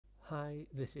Hi,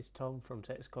 this is Tom from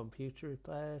Text Computer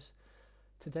Repairs.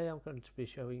 Today I'm going to be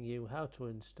showing you how to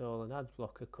install an ad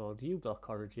blocker called Ublock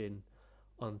Origin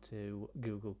onto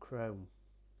Google Chrome.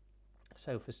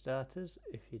 So for starters,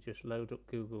 if you just load up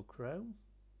Google Chrome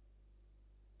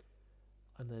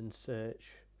and then search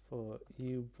for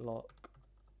Ublock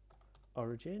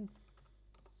Origin,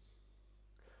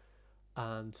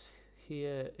 and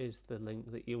here is the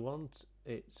link that you want.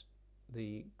 It's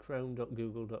the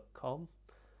chrome.google.com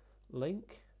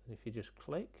link, and if you just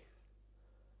click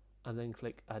and then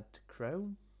click add to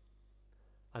Chrome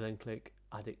and then click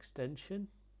add extension,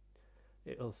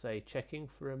 it'll say checking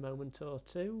for a moment or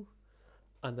two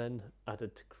and then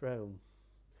added to Chrome.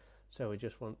 So we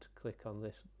just want to click on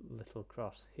this little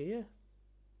cross here.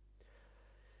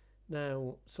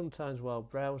 Now sometimes while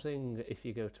browsing, if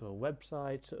you go to a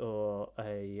website or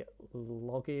a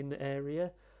login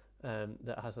area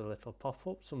that has a little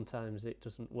pop-up, sometimes it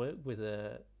doesn't work with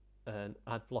an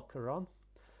ad blocker on.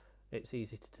 It's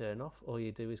easy to turn off. All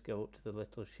you do is go up to the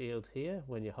little shield here.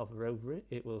 When you hover over it,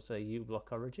 it will say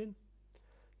Ublock Origin.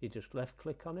 You just left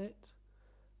click on it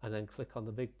and then click on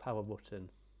the big power button.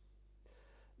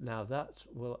 Now that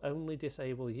will only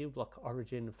disable Ublock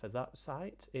Origin for that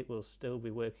site. It will still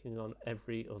be working on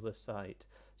every other site,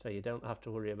 so you don't have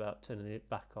to worry about turning it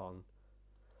back on.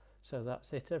 So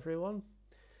that's it, everyone.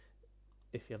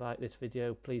 If you like this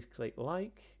video, please click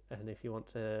like, and if you want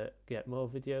to get more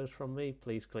videos from me,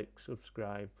 please click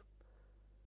subscribe.